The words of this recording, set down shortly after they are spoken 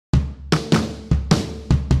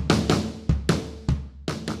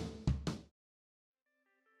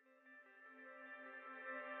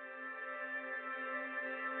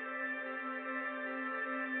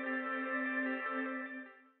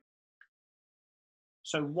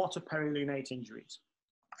So what are perilunate injuries?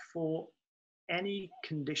 For any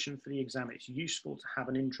condition for the exam, it's useful to have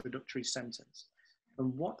an introductory sentence.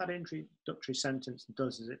 And what that introductory sentence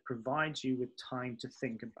does is it provides you with time to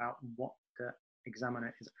think about what the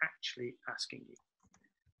examiner is actually asking you.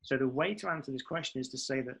 So the way to answer this question is to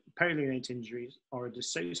say that perilunate injuries are a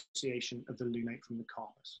dissociation of the lunate from the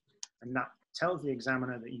carpus. And that tells the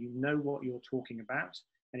examiner that you know what you're talking about,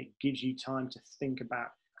 and it gives you time to think about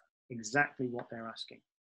exactly what they're asking.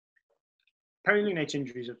 Perilunate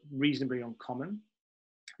injuries are reasonably uncommon.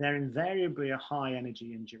 They're invariably a high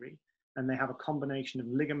energy injury, and they have a combination of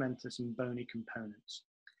ligamentous and bony components.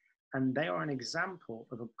 And they are an example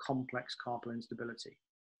of a complex carpal instability.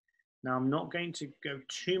 Now, I'm not going to go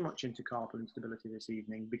too much into carpal instability this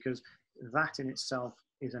evening because that in itself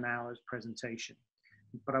is an hour's presentation,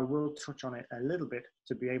 but I will touch on it a little bit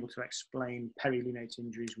to be able to explain perilunate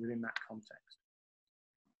injuries within that context.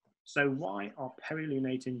 So why are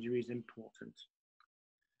perilunate injuries important?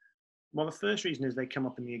 Well, the first reason is they come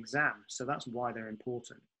up in the exam, so that's why they're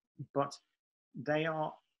important. But they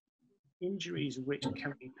are injuries which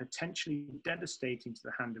can be potentially devastating to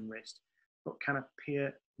the hand and wrist, but can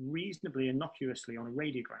appear reasonably innocuously on a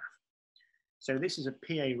radiograph. So this is a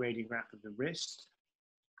PA radiograph of the wrist.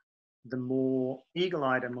 The more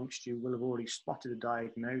eagle-eyed amongst you will have already spotted a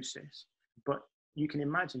diagnosis, but you can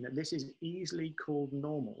imagine that this is easily called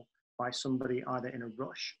normal by somebody either in a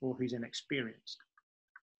rush or who's inexperienced.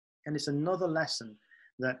 And it's another lesson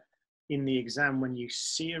that in the exam, when you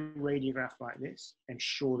see a radiograph like this,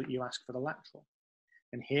 ensure that you ask for the lateral.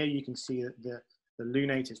 And here you can see that the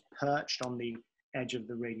lunate is perched on the edge of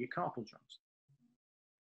the radiocarpal joint.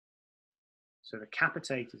 So the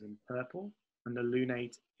capitate is in purple and the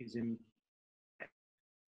lunate is in red.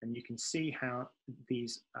 And you can see how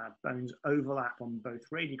these bones overlap on both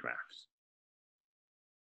radiographs.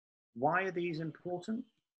 Why are these important?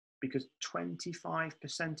 Because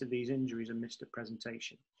 25% of these injuries are missed at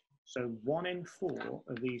presentation. So 1 in 4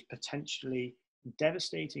 of these potentially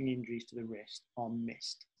devastating injuries to the wrist are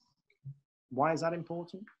missed. Why is that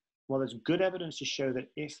important? Well, there's good evidence to show that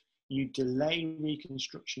if you delay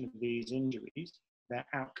reconstruction of these injuries, their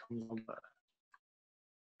outcomes are worse.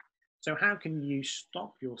 So how can you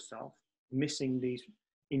stop yourself missing these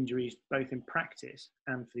injuries both in practice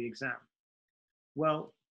and for the exam?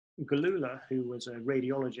 Well, Galula, who was a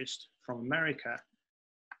radiologist from America,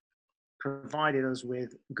 provided us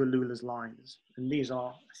with Galula's lines. And these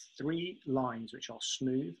are 3 lines which are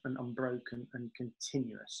smooth and unbroken and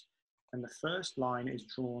continuous. And the first line is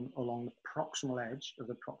drawn along the proximal edge of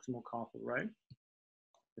the proximal carpal row.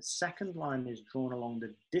 The second line is drawn along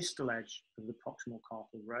the distal edge of the proximal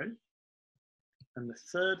carpal row. And the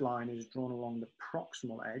third line is drawn along the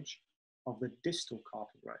proximal edge of the distal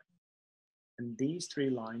carpal row. And these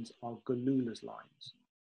 3 lines are Galula's lines.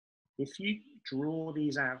 If you draw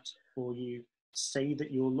these out or you say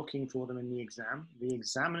that you're looking for them in the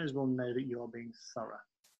examiners will know that you're being thorough.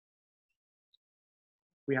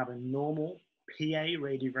 We have a normal PA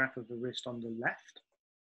radiograph of the wrist on the left,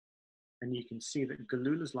 and you can see that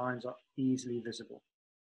Galula's lines are easily visible.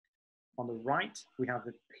 On the right, we have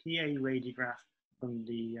the PA radiograph from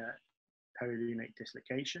the perilunate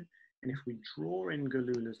dislocation, and if we draw in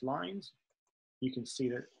Galula's lines, you can see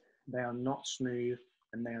that they are not smooth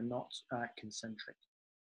and they are not concentric.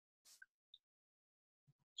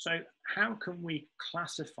 So how can we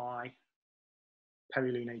classify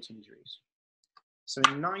perilunate injuries? So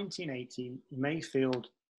in 1980, Mayfield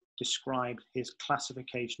described his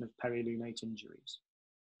classification of perilunate injuries.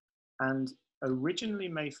 And originally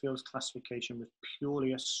Mayfield's classification was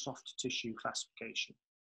purely a soft tissue classification.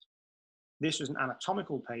 This was an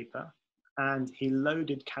anatomical paper, and he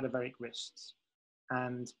loaded cadaveric wrists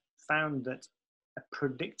and found that a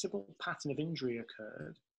predictable pattern of injury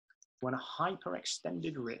occurred when a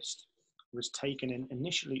hyperextended wrist was taken in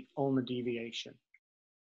initially ulnar deviation.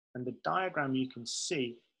 And the diagram you can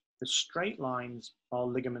see, the straight lines are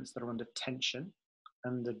ligaments that are under tension,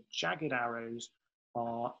 and the jagged arrows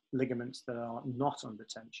are ligaments that are not under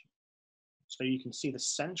tension. So you can see the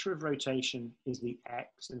center of rotation is the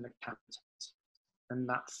X in the capitate, and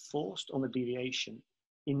that forced ulnar deviation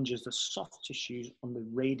injures the soft tissues on the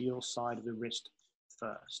radial side of the wrist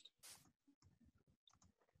first.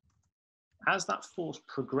 As that force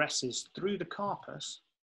progresses through the carpus,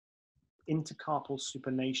 intercarpal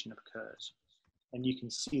supination occurs. And you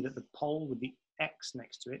can see that the pole with the X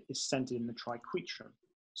next to it is centered in the triquetrum.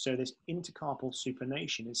 So this intercarpal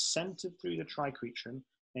supination is centered through the triquetrum,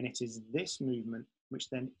 and it is this movement which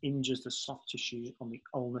then injures the soft tissues on the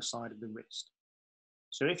ulnar side of the wrist.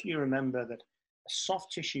 So if you remember that a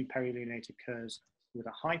soft tissue perilunate occurs with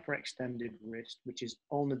a hyperextended wrist, which is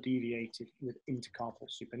ulnar deviated with intercarpal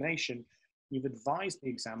supination, you've advised the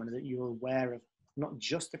examiner that you're aware of not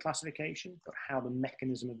just the classification, but how the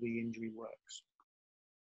mechanism of the injury works.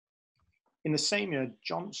 In the same year,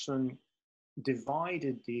 Johnson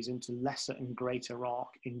divided these into lesser and greater arc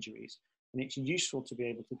injuries, and it's useful to be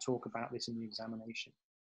able to talk about this in the examination.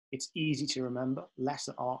 It's easy to remember.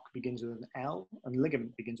 Lesser arc begins with an L and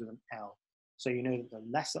ligament begins with an L. So you know that the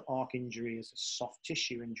lesser arc injury is a soft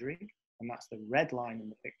tissue injury, and that's the red line in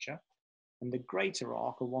the picture. And the greater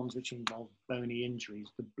arc are ones which involve bony injuries,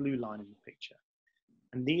 the blue line in the picture.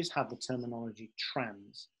 And these have the terminology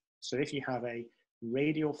trans. So if you have a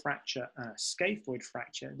radial fracture and a scaphoid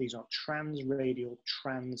fracture, these are transradial,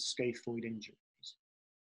 transscaphoid injuries.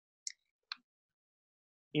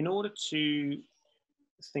 In order to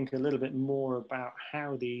think a little bit more about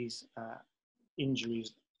how these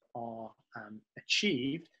injuries are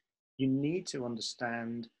achieved, you need to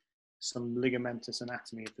understand some ligamentous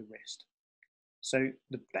anatomy of the wrist. So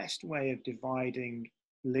the best way of dividing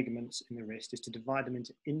ligaments in the wrist is to divide them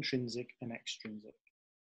into intrinsic and extrinsic.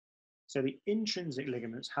 So the intrinsic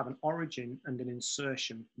ligaments have an origin and an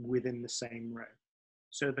insertion within the same row.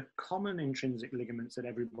 So the common intrinsic ligaments that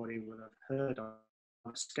everybody will have heard of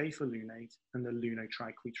are scapholunate and the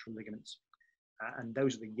lunotriquetral ligaments. And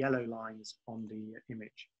those are the yellow lines on the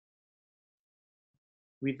image.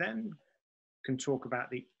 We then can talk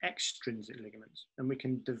about the extrinsic ligaments, and we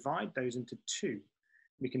can divide those into two.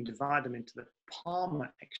 We can divide them into the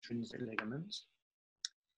palmar extrinsic ligaments.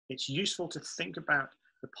 It's useful to think about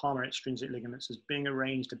the palmar extrinsic ligaments as being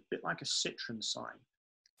arranged a bit like a citron sign.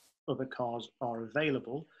 Other cars are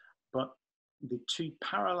available, but the two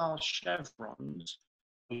parallel chevrons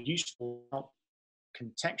are useful to help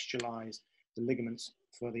contextualize the ligaments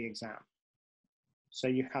for the exam. So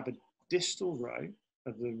you have a distal row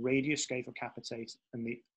of the radioscaphocapitate and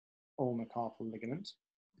the ulnar carpal ligament.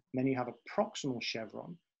 And then you have a proximal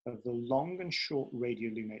chevron of the long and short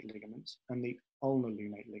radiolunate ligaments and the ulnar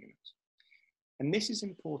lunate ligaments. And this is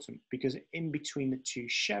important because in between the two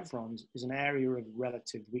chevrons is an area of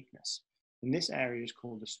relative weakness. And this area is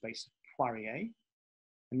called the space of Poirier.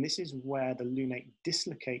 And this is where the lunate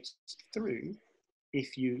dislocates through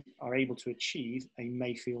if you are able to achieve a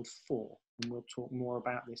Mayfield 4. And we'll talk more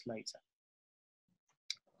about this later.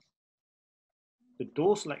 The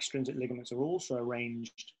dorsal extrinsic ligaments are also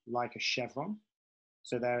arranged like a chevron.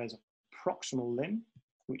 So there is a proximal limb,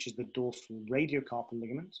 which is the dorsal radiocarpal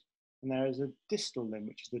ligament, and there is a distal limb,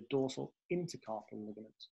 which is the dorsal intercarpal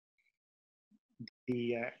ligament.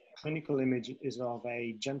 The clinical image is of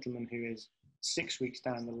a gentleman who is 6 weeks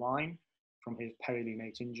down the line from his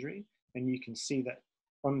perilunate injury, and you can see that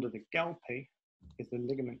under the Gelpi is the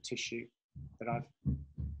ligament tissue that I've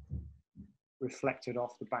reflected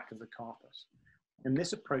off the back of the carpus. And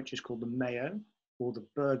this approach is called the Mayo or the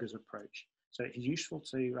Berger's approach. So it's useful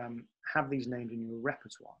to have these names in your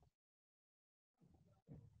repertoire.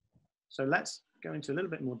 So let's go into a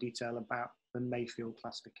little bit more detail about the Mayfield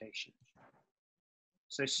classification.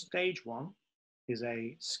 So stage 1 is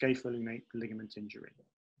a scapholunate ligament injury.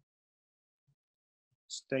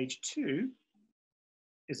 Stage 2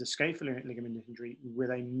 is a scapholunate ligament injury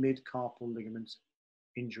with a midcarpal ligament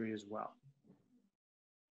injury as well.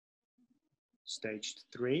 Stage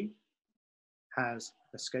 3 has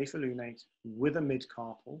a scapholunate with a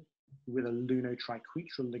midcarpal with a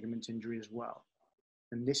lunotriquetral ligament injury as well.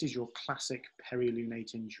 And this is your classic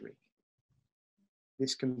perilunate injury.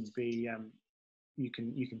 This can be, you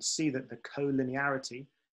can see that the collinearity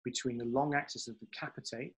between the long axis of the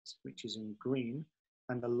capitate, which is in green,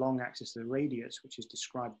 and the long axis of the radius, which is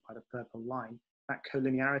described by the purple line, that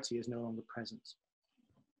collinearity is no longer present.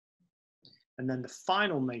 And then the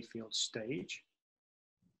final Mayfield stage,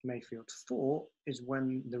 Mayfield 4, is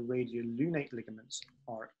when the radiolunate ligaments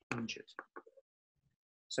are injured.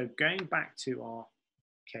 So going back to our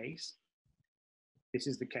case, this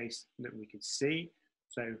is the case that we could see.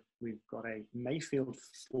 So we've got a Mayfield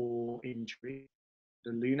 4 injury.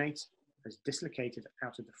 The lunate has dislocated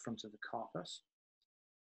out of the front of the carpus.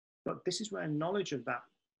 But this is where knowledge of that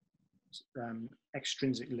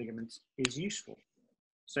extrinsic ligament is useful.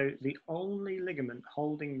 So the only ligament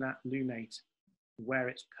holding that lunate where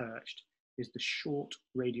it's perched is the short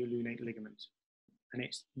radiolunate ligament. And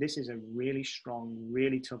this is a really strong,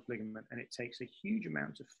 really tough ligament, and it takes a huge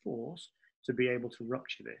amount of force to be able to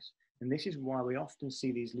rupture this. And this is why we often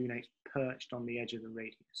see these lunates perched on the edge of the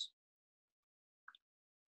radius.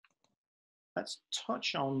 Let's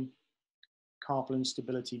touch on carpal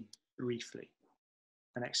instability briefly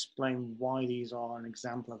and explain why these are an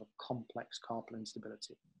example of a complex carpal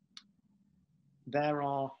instability. There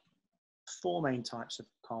are four main types of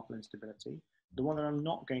carpal instability. The one that I'm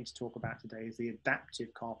not going to talk about today is the adaptive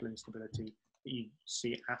carpal instability that you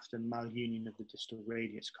see after malunion of the distal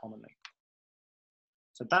radius commonly.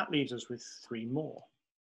 So that leaves us with three more.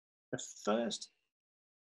 The first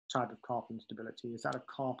type of carpal instability is that of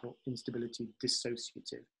carpal instability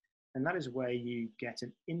dissociative. And that is where you get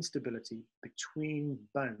an instability between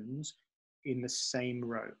bones in the same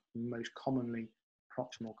row, most commonly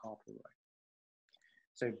proximal carpal row.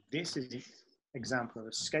 So this is an example of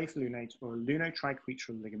a scapholunate or a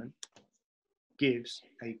lunotriquetral ligament gives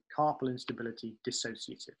a carpal instability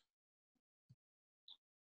dissociative.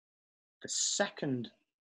 The second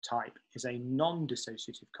type is a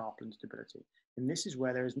non-dissociative carpal instability. And this is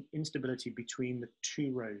where there is an instability between the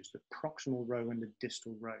two rows, the proximal row and the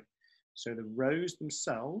distal row. So the rows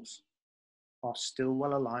themselves are still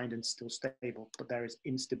well aligned and still stable, but there is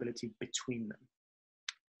instability between them.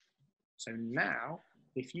 So now,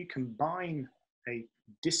 if you combine a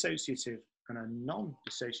dissociative and a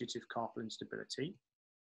non-dissociative carpal instability,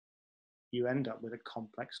 you end up with a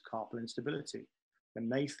complex carpal instability. The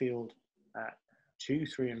Mayfield 2,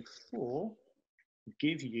 3, and 4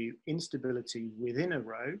 give you instability within a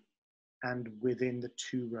row and within the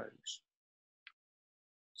two rows.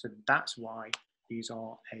 So that's why these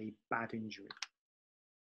are a bad injury.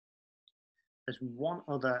 There's one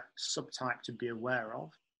other subtype to be aware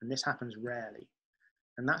of, and this happens rarely,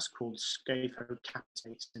 and that's called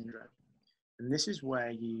scaphocapitate syndrome. And this is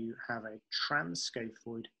where you have a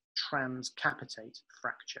transscaphoid transcapitate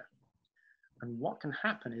fracture. And what can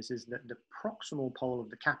happen is that the proximal pole of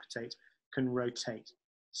the capitate can rotate,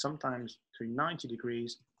 sometimes through 90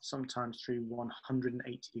 degrees, sometimes through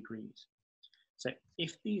 180 degrees. So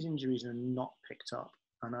if these injuries are not picked up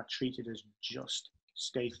and are treated as just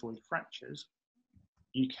scaphoid fractures,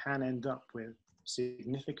 you can end up with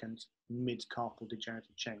significant mid-carpal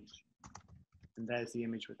degenerative change. And there's the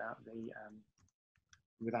image without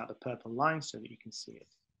the purple line so that you can see it.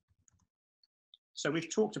 So we've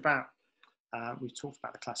talked about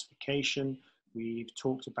the classification, we've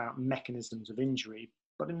talked about mechanisms of injury,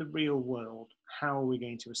 but in the real world, how are we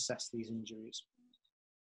going to assess these injuries?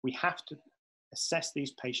 We have to assess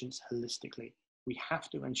these patients holistically. We have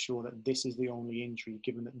to ensure that this is the only injury,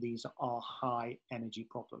 given that these are high energy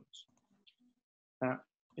problems. Now,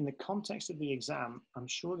 in the context of the exam, I'm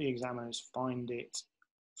sure the examiners find it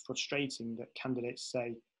frustrating that candidates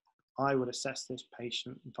say, I would assess this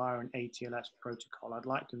patient via an ATLS protocol. I'd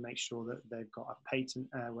like to make sure that they've got a patent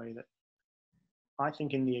airway. That I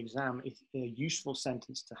think in the exam, a useful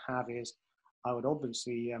sentence to have is, I would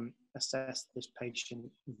obviously assess this patient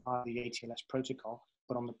via the ATLS protocol,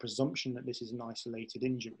 but on the presumption that this is an isolated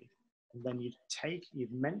injury. And then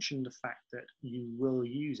you've mentioned the fact that you will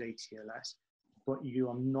use ATLS, but you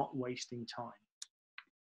are not wasting time.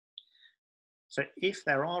 So if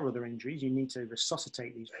there are other injuries, you need to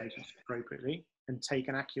resuscitate these patients appropriately and take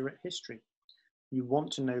an accurate history. You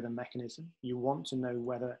want to know the mechanism. You want to know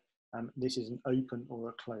whether this is an open or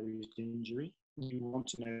a closed injury. You want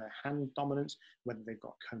to know their hand dominance, whether they've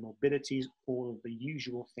got comorbidities, all of the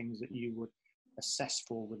usual things that you would assess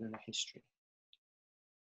for within a history.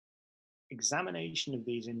 Examination of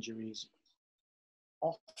these injuries,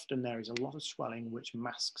 often there is a lot of swelling which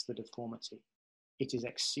masks the deformity. It is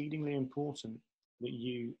exceedingly important that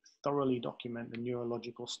you thoroughly document the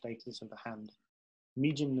neurological status of the hand.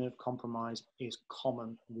 Median nerve compromise is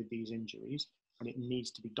common with these injuries, and it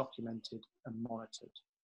needs to be documented and monitored.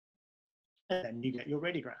 And then you get your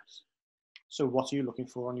radiographs. So what are you looking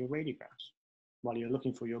for on your radiographs? Well, you're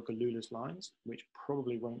looking for your Galula's lines, which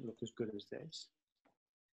probably won't look as good as this.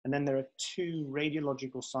 And then there are two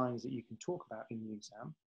radiological signs that you can talk about in the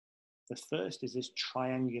exam. The first is this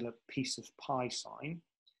triangular piece of pie sign.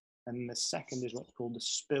 And the second is what's called the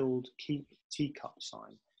spilled teacup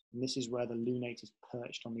sign. And this is where the lunate is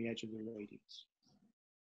perched on the edge of the radius.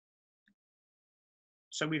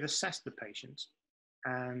 So we've assessed the patient,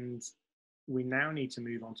 and we now need to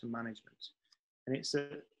move on to management. And it's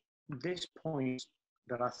at this point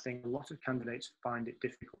that I think a lot of candidates find it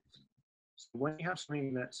difficult. So when you have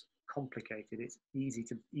something that's complicated, it's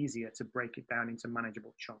easier to break it down into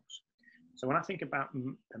manageable chunks. So when I think about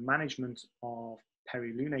the management of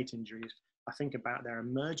perilunate injuries, I think about their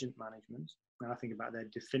emergent management, and I think about their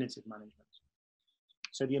definitive management.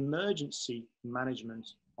 So the emergency management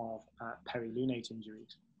of perilunate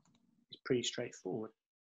injuries is pretty straightforward.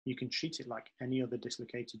 You can treat it like any other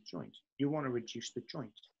dislocated joint. You want to reduce the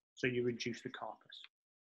joint, so you reduce the carpus.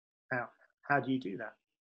 Now, how do you do that?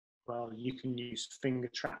 Well, you can use finger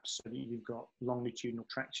traps so that you've got longitudinal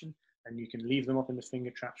traction, and you can leave them up in the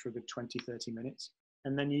finger traps for a good 20, 30 minutes.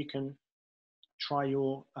 And then you can try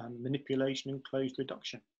your manipulation and closed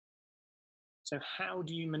reduction. So how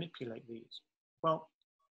do you manipulate these? Well,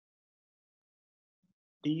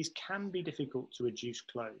 these can be difficult to reduce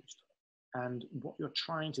closed. And what you're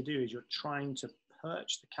trying to do is you're trying to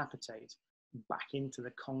perch the capitate back into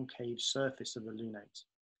the concave surface of the lunate.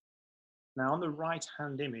 Now, on the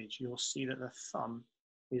right-hand image, you'll see that the thumb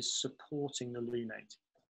is supporting the lunate.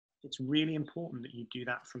 It's really important that you do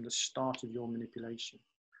that from the start of your manipulation.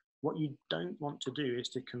 What you don't want to do is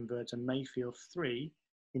to convert a Mayfield 3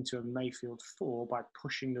 into a Mayfield 4 by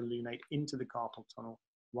pushing the lunate into the carpal tunnel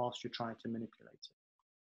whilst you're trying to manipulate it.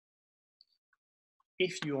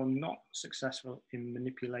 If you're not successful in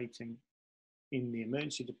manipulating in the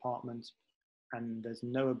emergency department and there's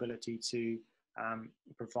no ability to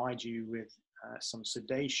provide you with some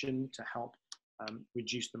sedation to help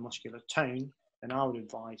reduce the muscular tone, then I would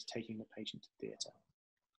advise taking the patient to theatre.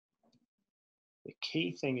 The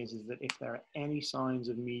key thing is that if there are any signs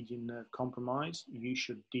of median nerve compromise, you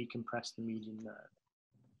should decompress the median nerve.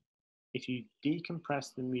 If you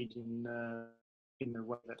decompress the median nerve in the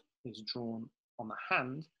way that is drawn on the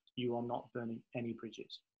hand, you are not burning any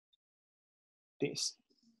bridges. This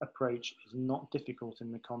approach is not difficult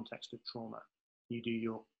in the context of trauma. You do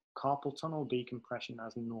your carpal tunnel decompression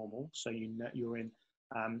as normal, so you know you're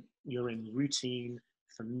in routine,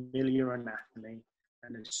 familiar anatomy,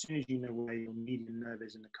 and as soon as you know where your median nerve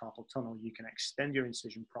is in the carpal tunnel, you can extend your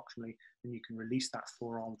incision proximally and you can release that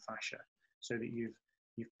forearm fascia so that you've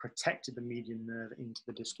protected the median nerve into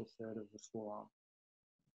the distal third of the forearm.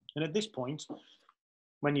 And at this point,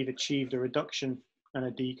 when you've achieved a reduction and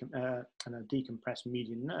a decompressed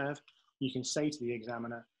median nerve, you can say to the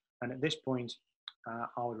examiner, and at this point,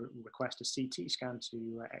 I would request a CT scan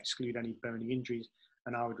to exclude any bony injuries,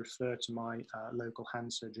 and I would refer to my local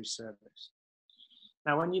hand surgery service.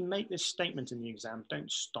 Now, when you make this statement in the exam,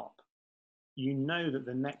 don't stop. You know that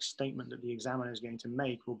the next statement that the examiner is going to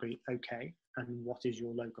make will be, okay, and what is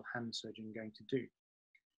your local hand surgeon going to do?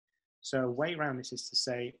 So a way around this is to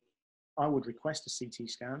say, I would request a CT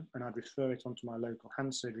scan and I'd refer it onto my local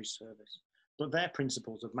hand surgery service. But their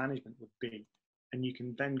principles of management would be, and you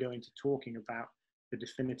can then go into talking about the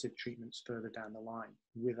definitive treatments further down the line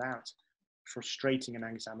without frustrating an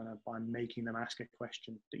examiner by making them ask a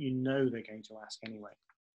question that you know they're going to ask anyway.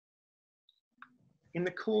 In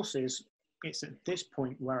the courses, it's at this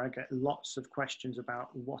point where I get lots of questions about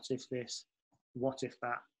what if this, what if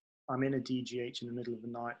that, I'm in a DGH in the middle of the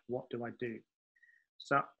night, what do I do?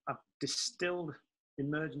 So I've distilled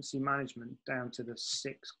emergency management down to the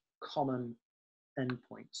 6 common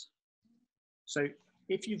endpoints. So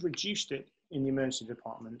if you've reduced it in the emergency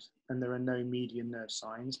department and there are no median nerve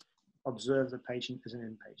signs, observe the patient as an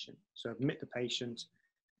inpatient. So admit the patient,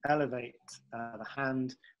 elevate the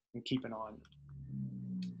hand, and keep an eye on them.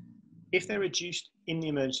 If they're reduced in the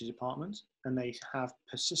emergency department and they have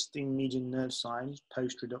persisting median nerve signs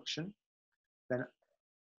post-reduction, then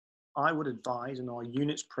I would advise, and our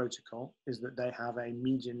unit's protocol is that they have a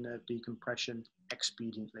median nerve decompression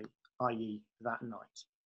expediently, i.e. that night.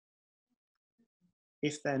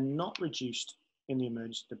 If they're not reduced in the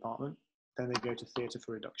emergency department, then they go to theatre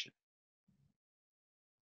for reduction.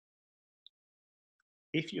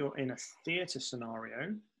 If you're in a theatre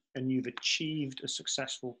scenario and you've achieved a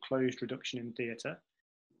successful closed reduction in theatre,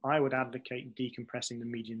 I would advocate decompressing the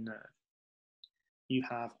median nerve. You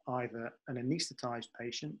have either an anaesthetized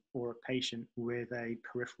patient or a patient with a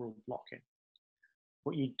peripheral block-in.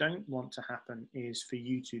 What you don't want to happen is for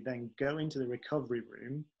you to then go into the recovery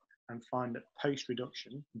room and find that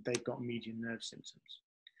post-reduction, they've got median nerve symptoms.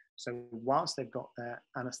 So whilst they've got their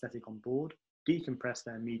anesthetic on board, decompress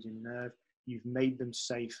their median nerve, you've made them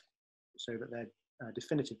safe so that their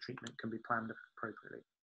definitive treatment can be planned appropriately.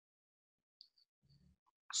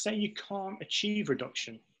 Say you can't achieve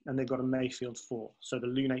reduction and they've got a Mayfield 4, so the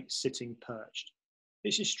lunate sitting perched.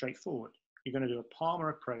 This is straightforward. You're going to do a palmar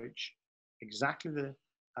approach, exactly the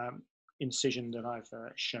incision that I've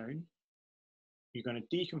shown. You're going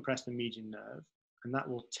to decompress the median nerve, and that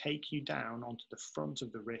will take you down onto the front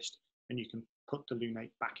of the wrist, and you can put the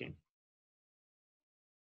lunate back in.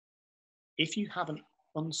 If you have an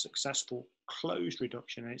unsuccessful closed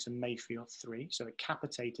reduction and it's a Mayfield 3, so the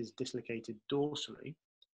capitate is dislocated dorsally,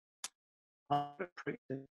 I would approach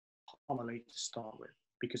it palmally to start with,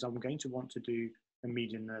 because I'm going to want to do a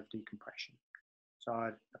median nerve decompression. So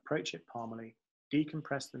I'd approach it palmally,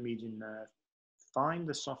 decompress the median nerve, find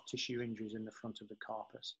the soft tissue injuries in the front of the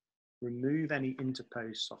carpus, remove any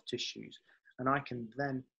interposed soft tissues, and I can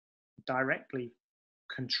then directly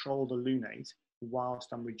control the lunate whilst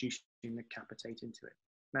I'm reducing the capitate into it.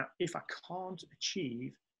 Now, if I can't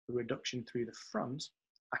achieve a reduction through the front,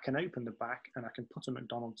 I can open the back and I can put a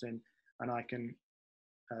McDonald's in, and I can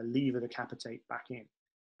lever the capitate back in.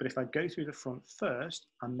 But if I go through the front first,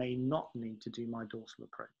 I may not need to do my dorsal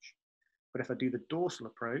approach. But if I do the dorsal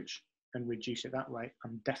approach and reduce it that way,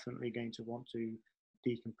 I'm definitely going to want to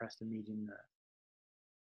decompress the median nerve.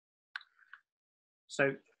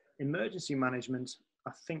 So emergency management,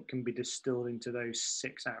 I think, can be distilled into those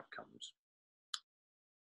 6 outcomes.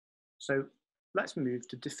 So let's move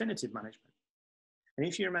to definitive management. And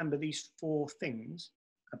if you remember these 4 things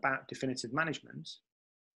about definitive management,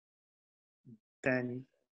 then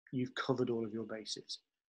you've covered all of your bases.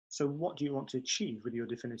 So what do you want to achieve with your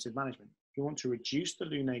definitive management? You want to reduce the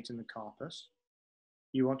lunate in the carpus.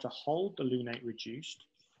 You want to hold the lunate reduced.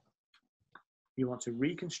 You want to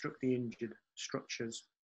reconstruct the injured structures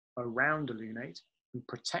around the lunate and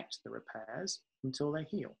protect the repairs until they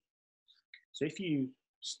heal. So if you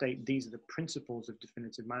state these are the principles of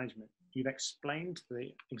definitive management, you've explained to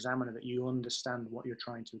the examiner that you understand what you're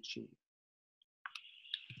trying to achieve.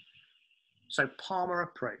 So Palmer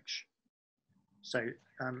approach. So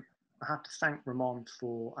I have to thank Ramon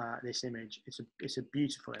for this image. It's a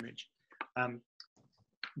beautiful image.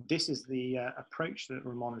 This is the approach that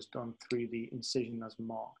Ramon has done through the incision as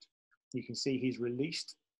marked. You can see he's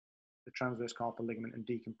released the transverse carpal ligament and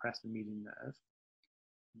decompressed the median nerve.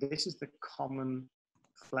 This is the common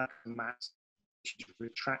flexor mass, which is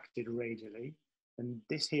retracted radially. And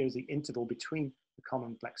this here is the interval between the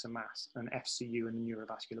common flexor mass and FCU and the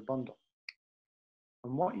neurovascular bundle.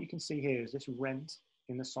 And what you can see here is this rent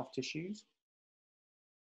in the soft tissues.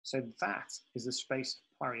 So that is the space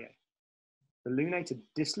of Poirier. The lunate had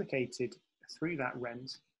dislocated through that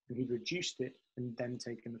rent, and he'd reduced it and then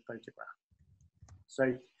taken the photograph.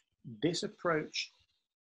 So this approach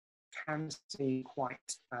can seem quite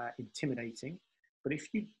intimidating, but if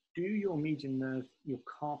you do your median nerve, your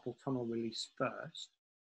carpal tunnel release first,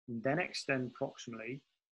 and then extend proximally,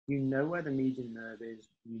 you know where the median nerve is,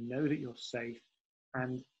 you know that you're safe,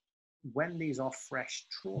 and when these are fresh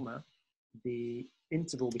trauma, the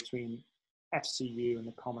interval between FCU and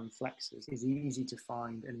the common flexors is easy to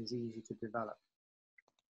find and is easy to develop.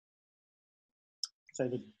 So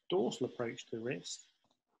the dorsal approach to the wrist,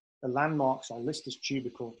 the landmarks are listus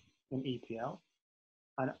tubercle and EPL,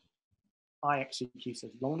 and I execute a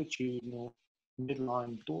longitudinal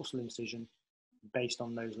midline dorsal incision based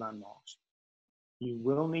on those landmarks. You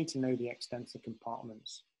will need to know the extensor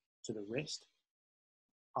compartments to the wrist.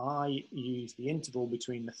 I use the interval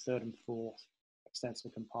between the 3rd and 4th extensor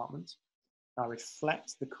compartments. I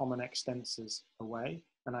reflect the common extensors away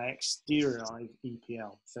and I exteriorize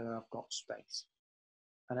EPL so I've got space.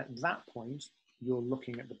 And at that point, you're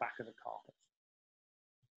looking at the back of the carpet.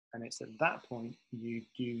 And it's at that point you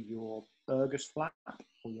do your Burgess flap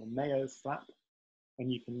or your Mayo flap,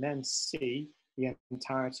 and you can then see the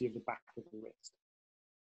entirety of the back of the wrist.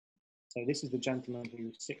 So this is the gentleman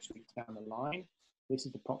who's 6 weeks down the line. This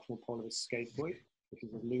is the proximal pole of his scaphoid. This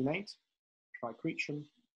is his lunate, tricretrium,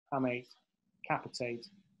 hamate, capitate,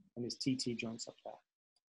 and his TT joints up there.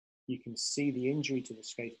 You can see the injury to the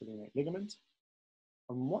scapholunate ligament.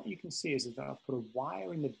 And what you can see is that I've put a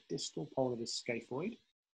wire in the distal pole of his scaphoid,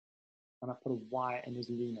 and I've put a wire in his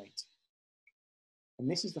lunate. And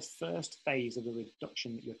this is the first phase of the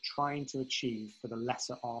reduction that you're trying to achieve for the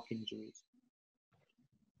lesser arc injuries.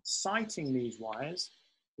 Sighting these wires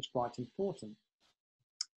is quite important.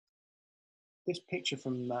 This picture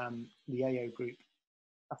from the AO group,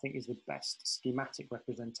 I think, is the best schematic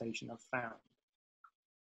representation I've found.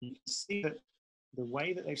 You can see that the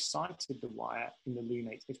way that they've sighted the wire in the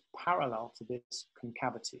lunate is parallel to this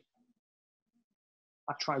concavity.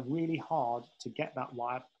 I try really hard to get that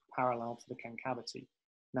wire parallel to the concavity.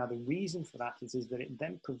 Now, the reason for that is that it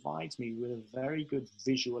then provides me with a very good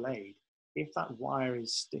visual aid. If that wire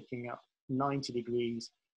is sticking up 90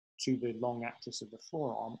 degrees to the long axis of the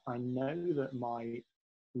forearm, I know that my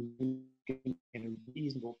in a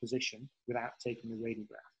reasonable position without taking the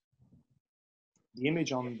radiograph. The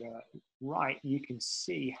image on the right, you can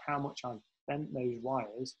see how much I've bent those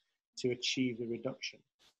wires to achieve the reduction.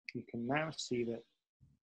 You can now see that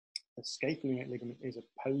the scapholunate ligament is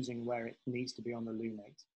opposing where it needs to be on the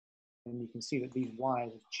lunate. And you can see that these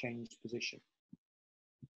wires have changed position.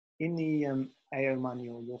 In the AO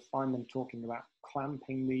manual, you'll find them talking about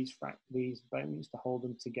clamping these bones to hold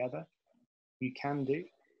them together. You can do.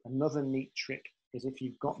 Another neat trick is if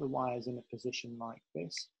you've got the wires in a position like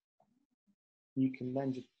this, you can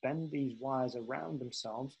then just bend these wires around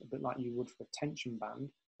themselves, a bit like you would for a tension band,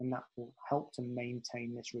 and that will help to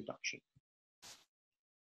maintain this reduction.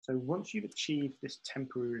 So once you've achieved this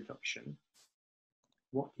temporary reduction,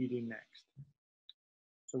 what do you do next?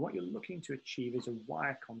 So what you're looking to achieve is a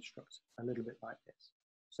wire construct a little bit like this.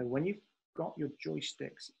 So when you've got your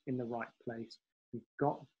joysticks in the right place, you've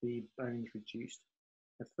got the bones reduced,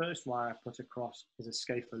 the first wire I put across is a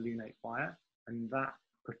scapholunate wire, and that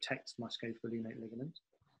protects my scapholunate ligament.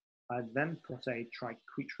 I then put a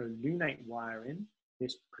triquetrilunate wire in.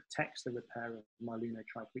 This protects the repair of my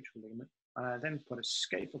lunotriquetral ligament. And I then put a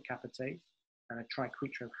scaphocapitate and a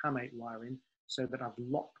triquetrohamate wire in so that I've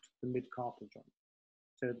locked the mid-carpal joint.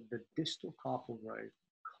 So the distal carpal row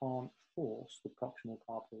can't force the proximal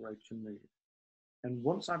carpal row to move. And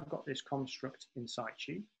once I've got this construct in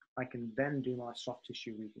situ, I can then do my soft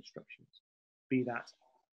tissue reconstructions, be that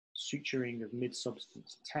suturing of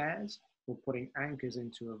mid-substance tears or putting anchors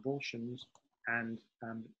into avulsions and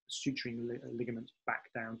suturing ligaments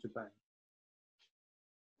back down to bone.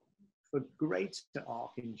 For greater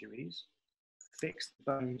arc injuries, fix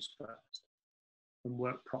the bones first and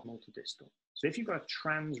work proximal to distal. So if you've got a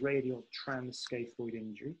transradial transscaphoid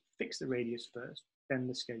injury, fix the radius first, then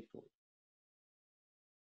the scaphoid.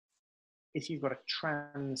 If you've got a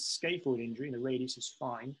transscaphoid injury and the radius is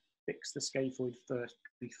fine, fix the scaphoid first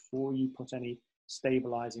before you put any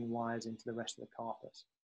stabilizing wires into the rest of the carpus.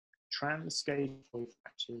 Transscaphoid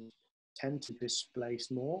fractures tend to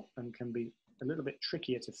displace more and can be a little bit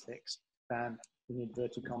trickier to fix than, in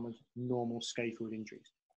inverted commas, normal scaphoid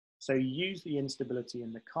injuries. So use the instability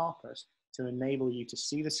in the carpus to enable you to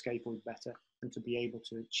see the scaphoid better and to be able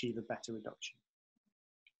to achieve a better reduction.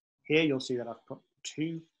 Here you'll see that I've put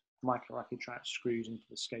 2 microarchitrav screws into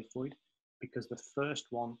the scaphoid because the first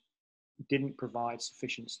one didn't provide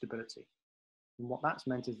sufficient stability. And what that's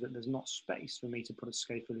meant is that there's not space for me to put a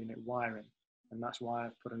scapholunate wire in. And that's why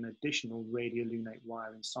I've put an additional radiolunate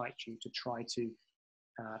wire in situ to try to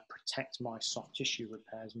protect my soft tissue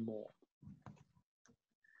repairs more.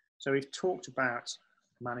 So we've talked about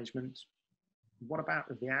management. What about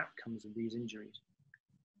the outcomes of these injuries?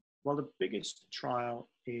 Well, the biggest trial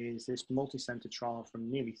is this multi-center trial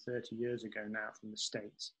from nearly 30 years ago now from the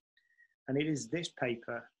States. And it is this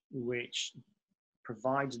paper which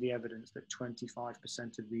provides the evidence that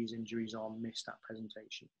 25% of these injuries are missed at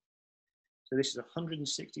presentation. So this is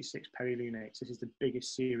 166 perilunates. This is the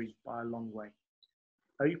biggest series by a long way.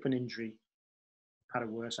 Open injury had a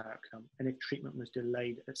worse outcome. And if treatment was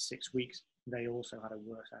delayed at 6 weeks, they also had a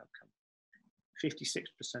worse outcome.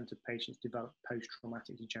 56% of patients developed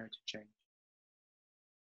post-traumatic degenerative change.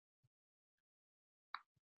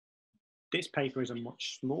 This paper is a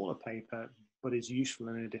much smaller paper, but is useful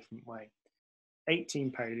in a different way.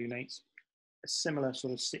 18 perilunates, a similar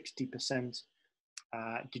sort of 60%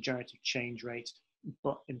 degenerative change rate,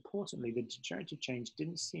 but importantly, the degenerative change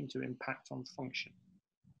didn't seem to impact on function.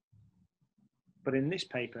 But in this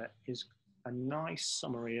paper is a nice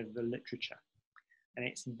summary of the literature. And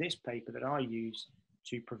it's this paper that I use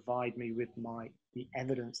to provide me with the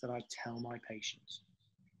evidence that I tell my patients.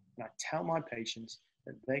 And I tell my patients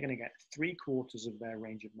that they're going to get 3/4 of their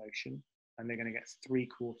range of motion and they're going to get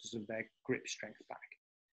 3/4 of their grip strength back.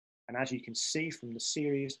 And as you can see from the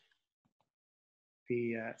series,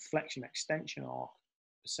 the flexion extension arc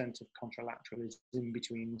percent of contralateral is in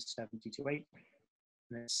between 70 to 80,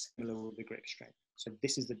 and it's similar with the grip strength. So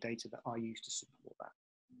this is the data that I use to support that.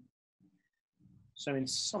 So in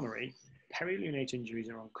summary, perilunate injuries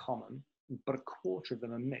are uncommon, but 1/4 of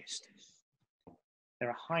them are missed. They're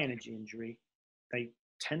a high energy injury. They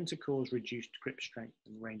tend to cause reduced grip strength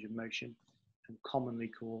and range of motion, and commonly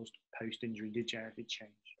caused post-injury degenerative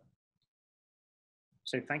change.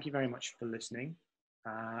 So thank you very much for listening.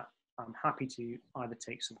 I'm happy to either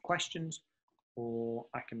take some questions or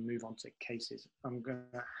I can move on to cases. I'm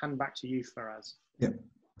going to hand back to you, Faraz. Yeah.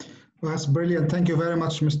 Well, that's brilliant. Thank you very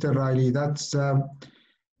much, Mr. Riley. That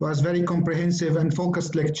was very comprehensive and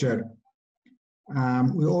focused lecture.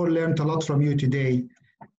 We all learned a lot from you today.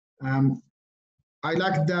 I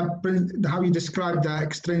like how you described the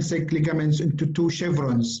extrinsic ligaments into 2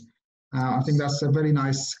 chevrons. I think that's a very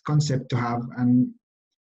nice concept to have and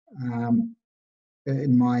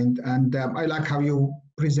in mind. And I like how you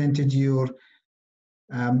presented your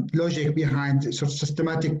logic behind sort of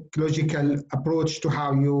systematic logical approach to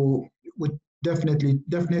how you would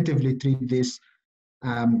definitively treat this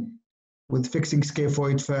with fixing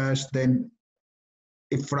scaphoid first, then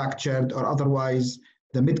if fractured or otherwise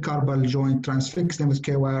the mid-carpal joint, transfix them with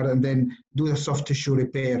K-wire and then do the soft tissue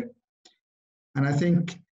repair. And I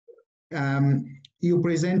think you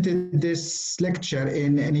presented this lecture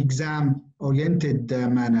in an exam-oriented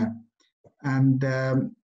manner.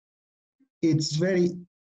 And it's very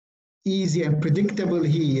easy and predictable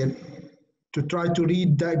here to try to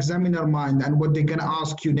read the examiner mind and what they're going to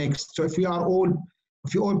ask you next. So if you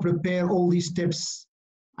all prepare all these steps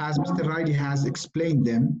as Mr. Riley has explained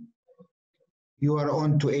them, you are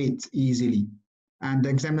on to 8 easily. And the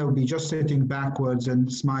examiner will be just sitting backwards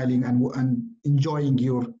and smiling and enjoying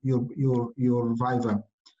your Viva.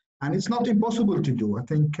 And it's not impossible to do. I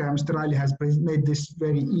think Mr. Riley has made this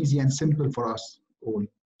very easy and simple for us all.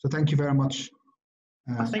 So thank you very much.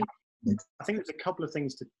 I think there's a couple of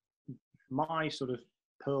things to my sort of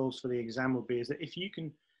pearls for the exam would be is that if you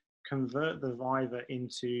can convert the Viva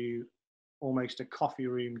into almost a coffee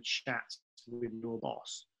room chat with your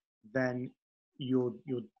boss, then you're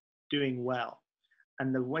doing well.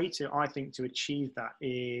 And the way I think to achieve that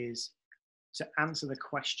is to answer the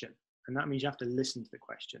question. And that means you have to listen to the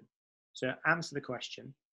question. So answer the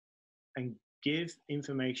question and give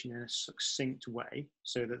information in a succinct way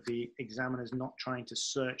so that the examiner is not trying to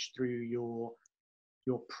search through your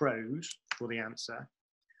prose for the answer.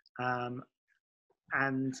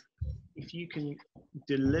 And if you can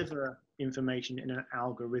deliver information in an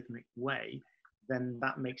algorithmic way, then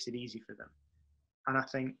that makes it easy for them. And I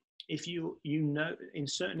think if you know, in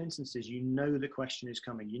certain instances, you know the question is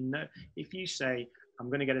coming. You know, if you say, I'm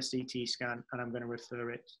going to get a CT scan and I'm going to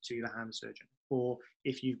refer it to the hand surgeon. Or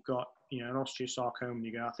if you've got, you know, an osteosarcoma,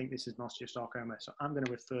 you go, I think this is an osteosarcoma, so I'm going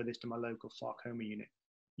to refer this to my local sarcoma unit.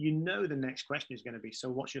 You know the next question is going to be, so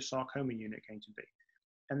what's your sarcoma unit going to be?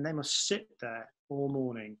 And they must sit there all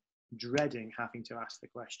morning dreading having to ask the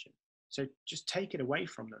question. So just take it away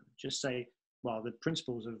from them. Just say, well, the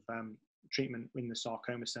principles of treatment in the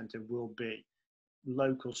sarcoma center will be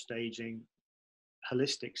local staging,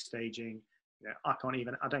 holistic staging. You know, I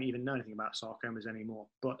don't even know anything about sarcomas anymore,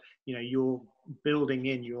 but you know, you're building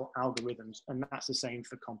in your algorithms, and that's the same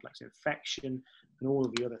for complex infection and all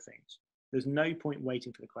of the other things. There's no point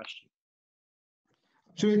waiting for the question.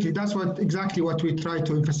 Absolutely, that's exactly what we try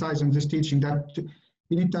to emphasize in this teaching, that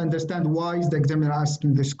you need to understand why is the examiner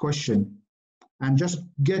asking this question, and just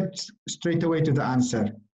get straight away to the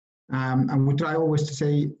answer. And we try always to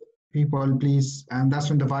say, people, please, and that's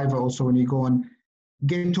when the Viva also, when you go on,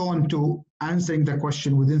 get on to answering the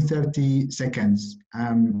question within 30 seconds,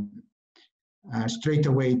 straight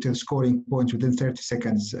away to scoring points within 30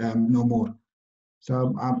 seconds, no more.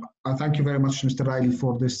 So I thank you very much, Mr. Riley,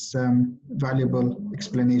 for this valuable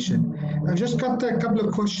explanation. I've just got a couple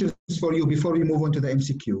of questions for you before we move on to the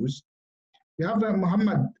MCQs. We have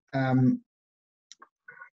Muhammad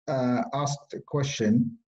asked a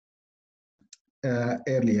question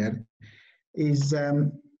earlier.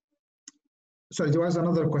 Sorry, there was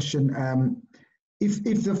another question. If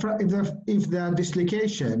the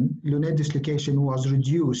dislocation, lunate dislocation, was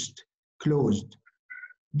reduced, closed,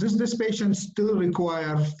 does this patient still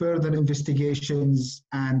require further investigations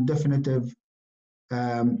and definitive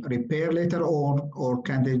repair later, or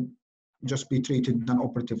can they just be treated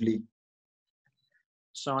non-operatively?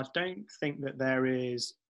 So I don't think that there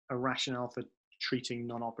is a rationale for treating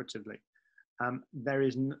non-operatively.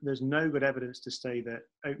 There's no good evidence to say that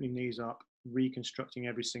opening these up, reconstructing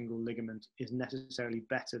every single ligament is necessarily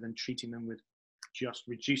better than treating them with just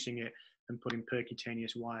reducing it and putting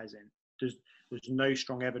percutaneous wires in. There's no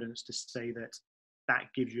strong evidence to say that that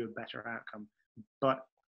gives you a better outcome. But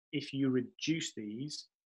if you reduce these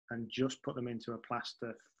and just put them into a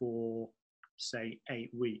plaster for, say, 8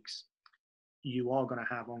 weeks, you are going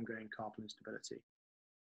to have ongoing carpal instability.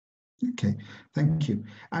 Okay, thank you.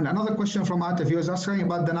 And another question from Atif. He was asking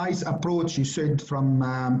about the nice approach you said from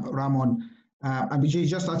Ramon. And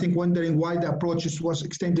just, I think, wondering why the approach was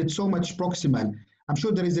extended so much proximal. I'm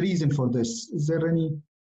sure there is a reason for this. Is there any?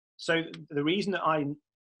 So the reason that I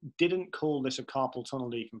didn't call this a carpal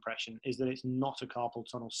tunnel decompression is that it's not a carpal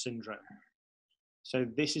tunnel syndrome. So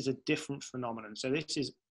this is a different phenomenon. So this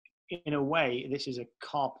is, in a way, this is a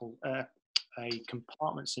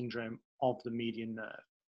compartment syndrome of the median nerve.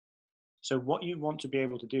 So what you want to be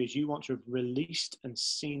able to do is you want to have released and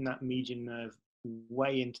seen that median nerve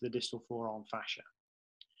way into the distal forearm fascia.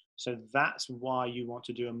 So that's why you want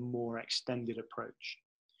to do a more extended approach.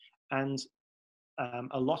 And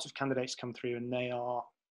a lot of candidates come through and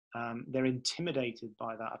they're intimidated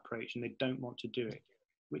by that approach and they don't want to do it,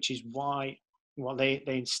 which is why, well, they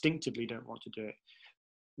instinctively don't want to do it,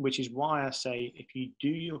 which is why I say if you do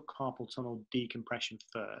your carpal tunnel decompression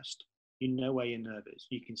first, you know where your nerve is,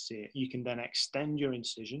 you can see it. You can then extend your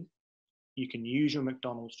incision. You can use your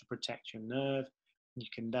McDonald's to protect your nerve. You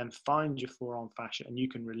can then find your forearm fascia and you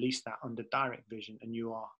can release that under direct vision and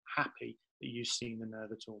you are happy that you've seen the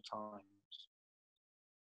nerve at all times.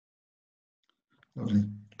 Lovely,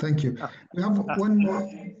 thank you. We have one more,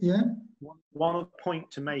 yeah? One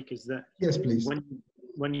point to make is that yes, please.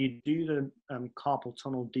 When you do the carpal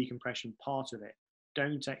tunnel decompression part of it,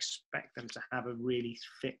 don't expect them to have a really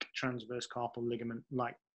thick transverse carpal ligament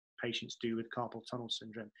like patients do with carpal tunnel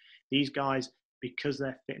syndrome. These guys, because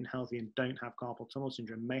they're fit and healthy and don't have carpal tunnel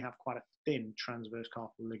syndrome, may have quite a thin transverse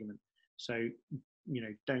carpal ligament. So, you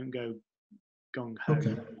know, don't go gung-ho.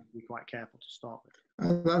 Okay. Be quite careful to start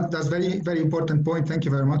with. That's very, very important point. Thank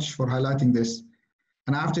you very much for highlighting this.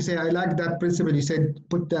 And I have to say, I like that principle. You said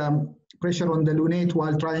put pressure on the lunate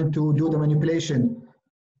while trying to do the manipulation.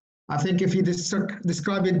 I think if you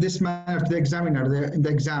describe it this manner to the examiner in the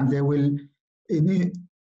exam, they will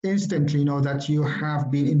instantly know that you have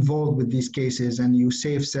been involved with these cases and you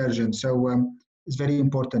save surgeons. So it's very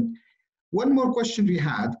important. One more question we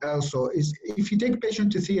had also is, if you take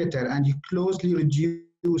patient to theater and you closely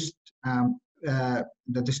reduced the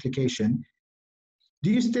dislocation,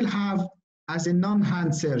 do you still have, as a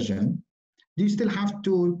non-hand surgeon, do you still have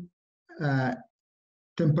to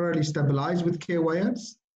temporarily stabilize with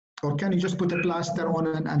K-wires? Or can you just put a plaster on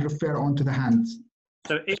it and refer on to the hands?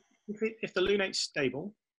 So if the lunate's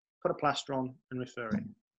stable, put a plaster on and refer it.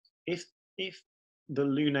 If the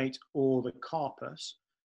lunate or the carpus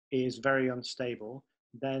is very unstable,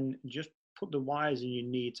 then just put the wires in you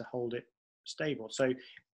need to hold it stable. So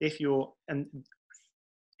if you're, and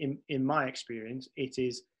in my experience, it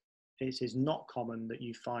is not common that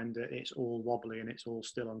you find that it's all wobbly and it's all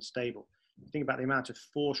still unstable. Think about the amount of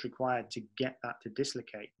force required to get that to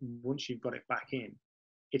dislocate. Once you've got it back in,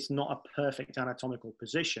 it's not a perfect anatomical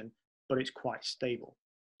position, but it's quite stable.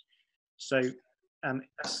 So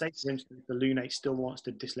say, for instance, the lunate still wants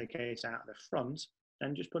to dislocate out the front,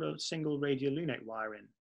 then just put a single radial lunate wire in.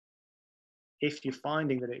 If you're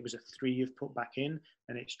finding that it was a 3 you've put back in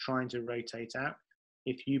and it's trying to rotate out,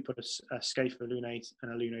 if you put a scapholunate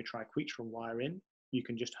and a lunotriquetral wire in, you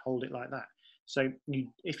can just hold it like that. So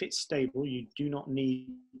if it's stable, you do not need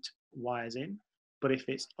wires in, but if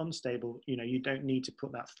it's unstable, you know, you don't need to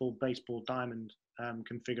put that full baseball diamond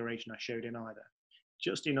configuration I showed in either.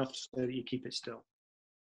 Just enough so that you keep it still.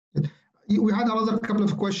 We had another couple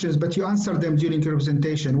of questions, but you answered them during your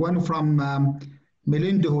presentation. One from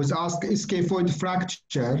Melinda, who was asked, is scaphoid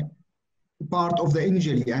fracture part of the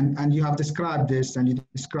injury? And you have described this, and you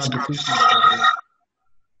described the treatment.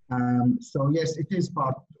 So yes, it is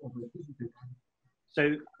part of it, isn't it?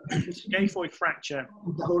 So scaphoid fracture,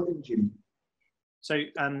 the whole injury. So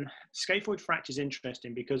scaphoid fracture is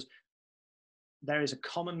interesting because there is a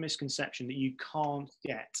common misconception that you can't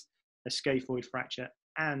get a scaphoid fracture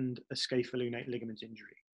and a scapholunate ligament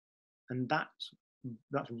injury, and that's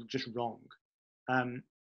just wrong. And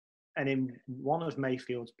in one of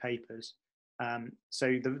Mayfield's papers,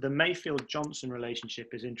 so the Mayfield-Johnson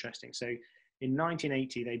relationship is interesting. So in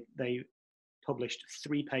 1980, they published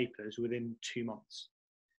 3 papers within 2 months.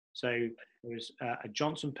 So there was a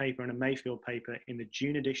Johnson paper and a Mayfield paper in the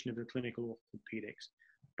June edition of the Clinical Orthopedics,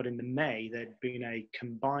 but in the May, there'd been a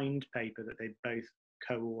combined paper that they both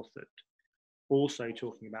co-authored, also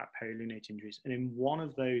talking about perilunate injuries. And in one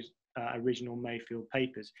of those original Mayfield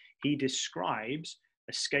papers, he describes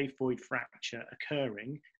a scaphoid fracture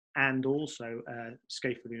occurring and also a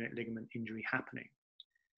scapholunate ligament injury happening.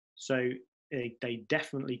 So they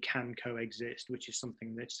definitely can coexist, which is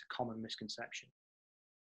something that's a common misconception.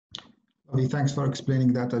 Thanks for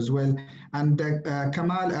explaining that as well. And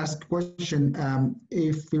Kamal asked a question,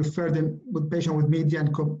 if we refer them with patient with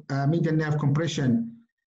median nerve compression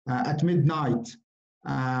at midnight,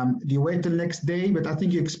 do you wait till next day? But I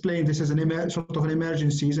think you explained this as sort of an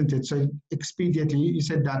emergency, isn't it? So expediently, you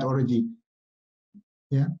said that already.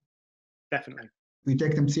 Yeah? Definitely. We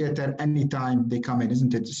take them theater anytime they come in,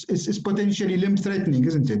 isn't it? It's potentially limb-threatening,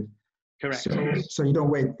 isn't it? Correct. So you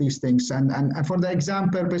don't wait these things. And for the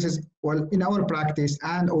exam purposes, well, in our practice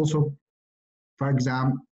and also for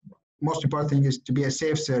exam, most important thing is to be a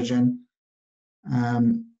safe surgeon.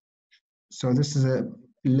 So this is a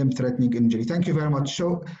limb-threatening injury. Thank you very much,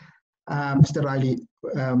 Mr. Riley,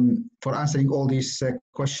 for answering all these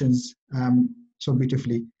questions so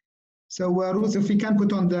beautifully. So Ruth, if we can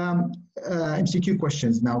put on the MCQ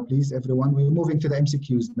questions now, please, everyone. We're moving to the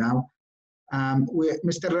MCQs now.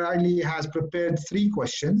 Mr. Riley has prepared 3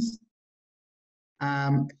 questions.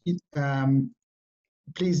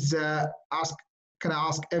 Please can I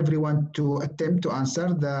ask everyone to attempt to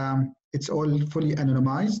answer? It's all fully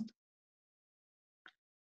anonymized.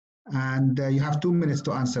 And you have 2 minutes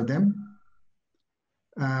to answer them.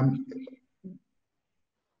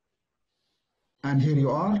 And here you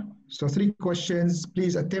are. So 3 questions.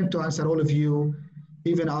 Please attempt to answer, all of you.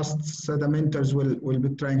 Even us, so the mentors will be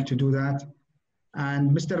trying to do that.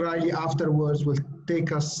 And Mr. Riley afterwards will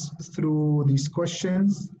take us through these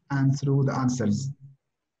questions and through the answers.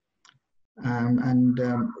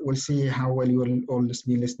 we'll see how well you will all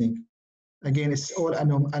be listening. Again, it's all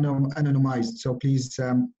anonymized, so please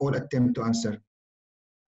all attempt to answer.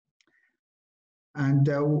 And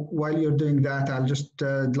while you're doing that, I'll just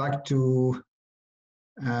like to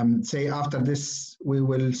say after this, we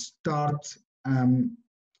will start,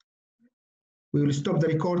 we will stop the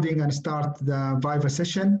recording and start the Viva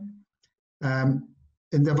session.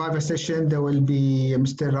 In the Viva session, there will be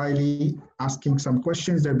Mr. Riley asking some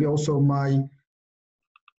questions. There'll be also my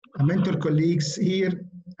mentor colleagues here,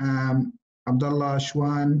 Abdullah,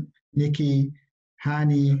 Shwan, Nikki,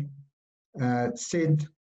 Hani, Sid,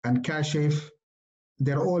 and Kashif.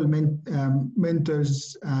 They're all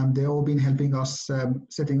mentors. They've all been helping us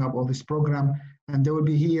setting up all this program. And they will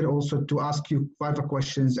be here also to ask you Viva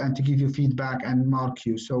questions and to give you feedback and mark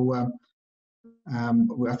you. So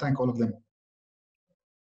I thank all of them.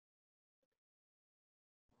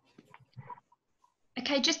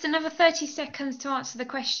 Okay, just another 30 seconds to answer the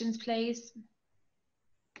questions, please.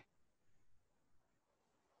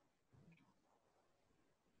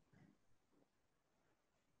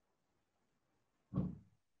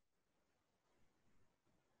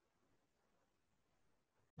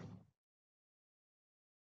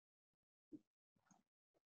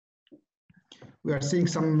 We are seeing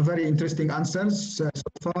some very interesting answers so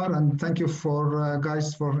far, and thank you for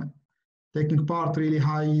guys for taking part. Really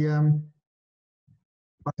high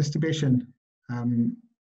participation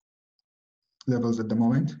levels at the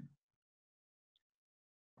moment.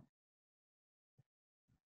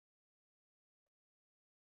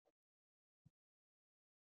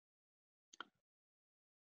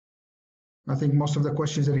 I think most of the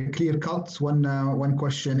questions are clear cut. One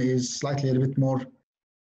question is slightly a little bit more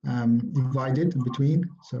divided in between.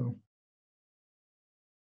 So.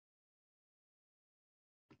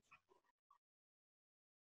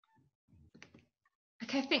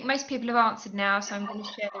 Okay, I think most people have answered now, so I'm going to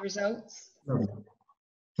share the results.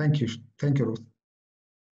 Thank you, Ruth.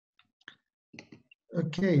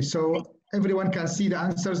 Okay, so everyone can see the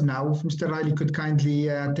answers now. If Mr. Riley could kindly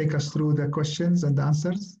take us through the questions and the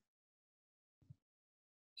answers.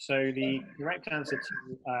 So the correct answer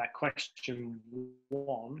to question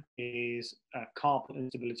 1 is carpal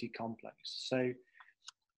instability complex. So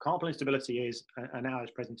carpal instability is an hour's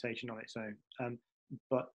presentation on its own,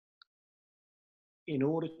 but in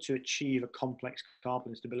order to achieve a complex carpal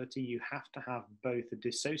instability, you have to have both a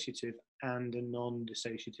dissociative and a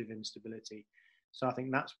non-dissociative instability. So I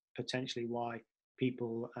think that's potentially why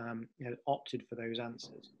people opted for those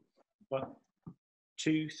answers. But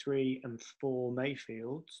 2, 3, and 4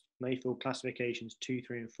 Mayfield classifications 2,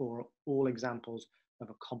 3, and 4 are all examples of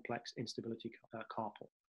a complex instability carpal.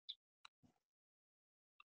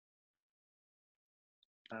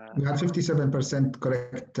 We had 57%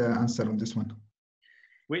 correct answer on this one.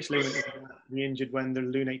 Which ligament is the injured when the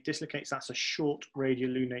lunate dislocates? That's a short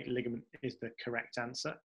radiolunate ligament is the correct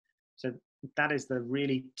answer. So that is the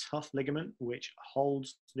really tough ligament which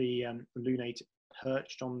holds the lunate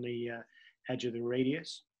perched on the edge of the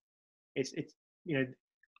radius. It's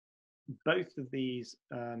both of these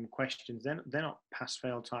questions, they're not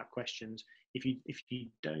pass-fail type questions. If you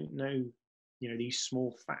don't know these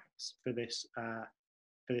small facts for this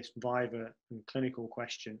Viva and clinical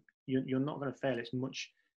question, you're not going to fail.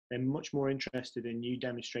 They're much more interested in you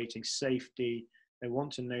demonstrating safety. They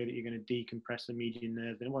want to know that you're going to decompress the median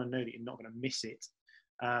nerve. They want to know that you're not going to miss it.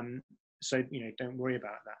 So don't worry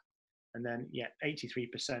about that. And then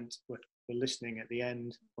 83% were listening at the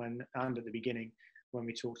end and at the beginning when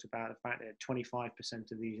we talked about the fact that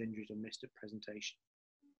 25% of these injuries are missed at presentation.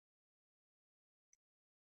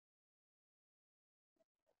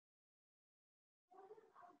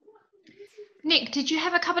 Nick, did you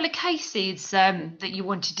have a couple of cases that you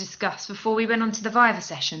want to discuss before we went on to the Viva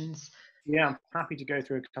sessions? Yeah, I'm happy to go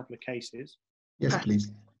through a couple of cases. Yes,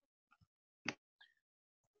 please.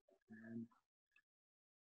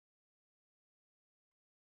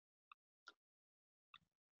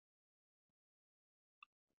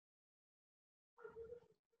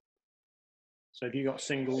 So have you got a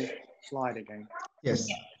single slide again? Yes.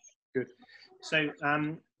 Good. So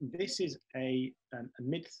this is a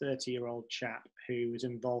mid-30-year-old chap who was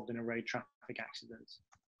involved in a road traffic accident.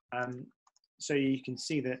 So you can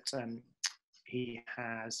see that he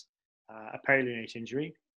has a perilunate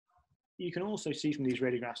injury. You can also see from these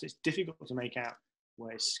radiographs, it's difficult to make out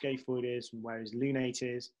where his scaphoid is and where his lunate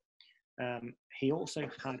is. He also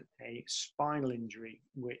had a spinal injury,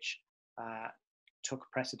 which took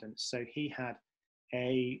precedence. So he had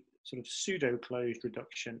a sort of pseudo-closed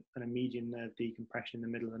reduction and a median nerve decompression in the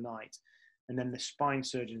middle of the night. And then the spine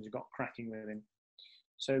surgeons got cracking with him.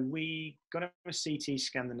 So we got a CT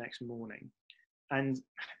scan the next morning, and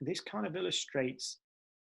this kind of illustrates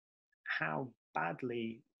how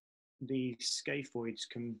badly these scaphoids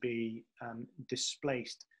can be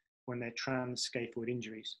displaced when they're trans-scaphoid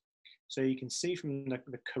injuries. So you can see from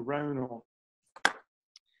the coronal,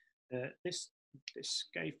 this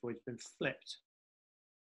scaphoid's been flipped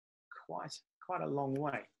quite a long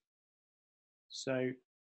way. So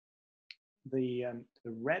the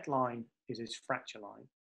red line is his fracture line,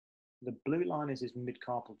 the blue line is his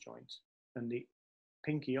midcarpal joint, and the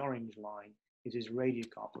pinky orange line is his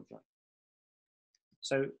radiocarpal joint.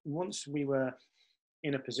 So once we were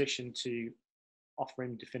in a position to offer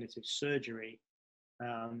him definitive surgery,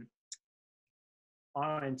 I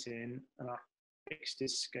went in and I fixed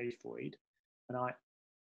his scaphoid, and I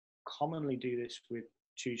commonly do this with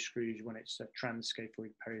 2 screws when it's a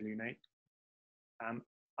trans-scaphoid perilunate.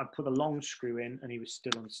 I put a long screw in and he was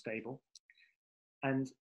still unstable. And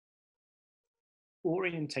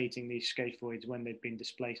orientating these scaphoids when they've been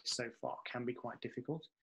displaced so far can be quite difficult,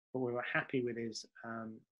 but we were happy with his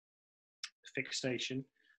fixation.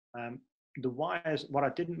 The wires, what I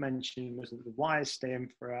didn't mention was that the wires stay in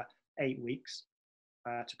for 8 weeks.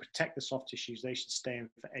 To protect the soft tissues, they should stay in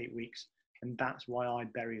for 8 weeks, and that's why I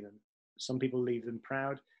bury them. Some people leave them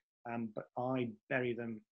proud, but I bury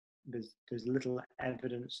them. There's little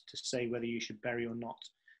evidence to say whether you should bury or not,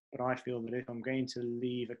 but I feel that if I'm going to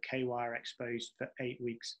leave a K-wire exposed for 8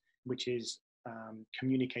 weeks, which is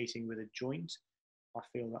communicating with a joint, I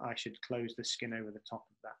feel that I should close the skin over the top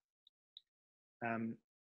of that.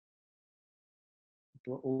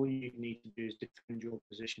 But all you need to do is defend your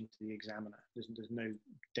position to the examiner. There's no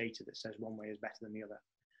data that says one way is better than the other.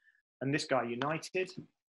 And this guy, United,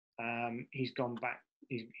 he's gone back,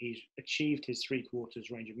 he's achieved his 3/4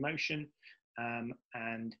 range of motion,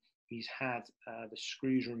 and he's had the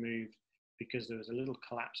screws removed because there was a little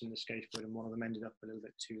collapse in the scaphoid and one of them ended up a little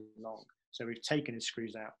bit too long. So we've taken his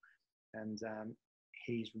screws out, and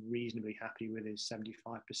he's reasonably happy with his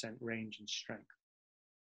 75% range and strength.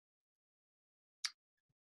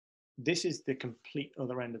 This is the complete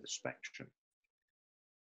other end of the spectrum.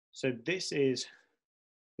 So this is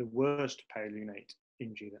the worst perilunate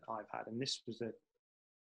injury that I've had, and this was a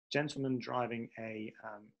gentleman driving a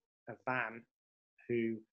van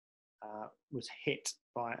who was hit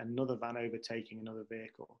by another van overtaking another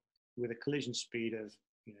vehicle with a collision speed of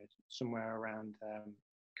somewhere around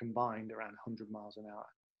combined around 100 miles an hour.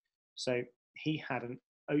 So he had an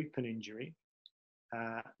open injury.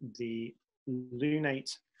 The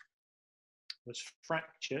lunate was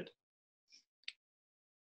fractured,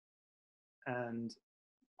 and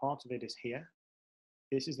part of it is here.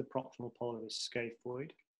 This is the proximal pole of his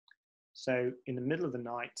scaphoid. So in the middle of the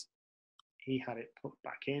night, he had it put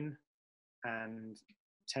back in, and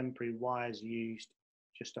temporary wires used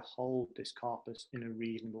just to hold this carpus in a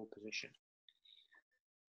reasonable position.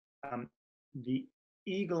 The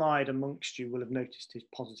eagle-eyed amongst you will have noticed his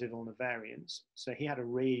positive ulnar variance. So he had a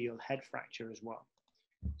radial head fracture as well.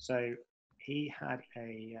 So he had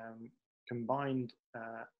a combined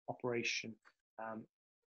operation,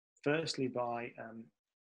 firstly by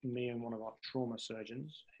me and one of our trauma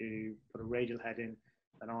surgeons who put a radial head in,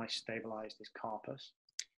 and I stabilized his carpus.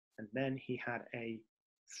 And then he had a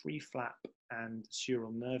free flap and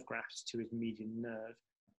sural nerve grafts to his median nerve,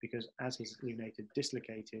 because as his lunate had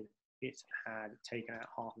dislocated, it had taken out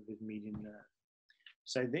half of his median nerve.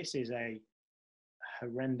 So this is a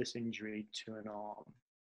horrendous injury to an arm.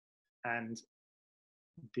 And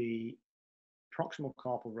the proximal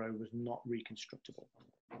carpal row was not reconstructable.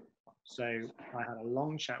 So I had a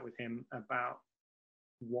long chat with him about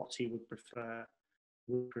what he would prefer.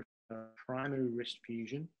 Would he prefer primary wrist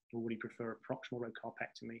fusion, or would he prefer a proximal row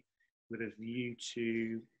carpectomy, with a view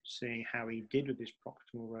to seeing how he did with his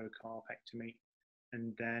proximal row carpectomy,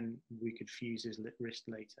 and then we could fuse his wrist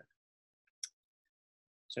later.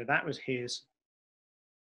 So that was his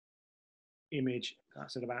image.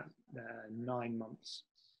 That's at about 9 months.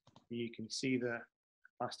 You can see the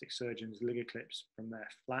plastic surgeon's ligger clips from their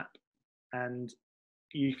flap, and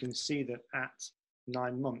you can see that at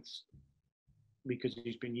 9 months, because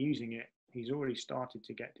he's been using it, he's already started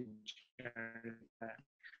to get degenerative there.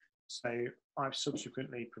 So I've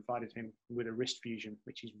subsequently provided him with a wrist fusion,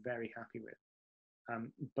 which he's very happy with.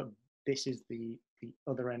 But this is the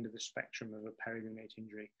other end of the spectrum of a perilunate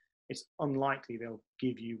injury. It's unlikely they'll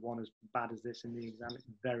give you one as bad as this in the exam. It's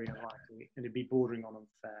very unlikely, and it'd be bordering on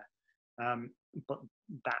unfair. But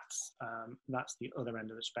that's the other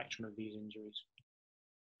end of the spectrum of these injuries.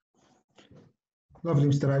 Lovely,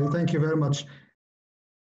 Mr. Ali. Thank you very much.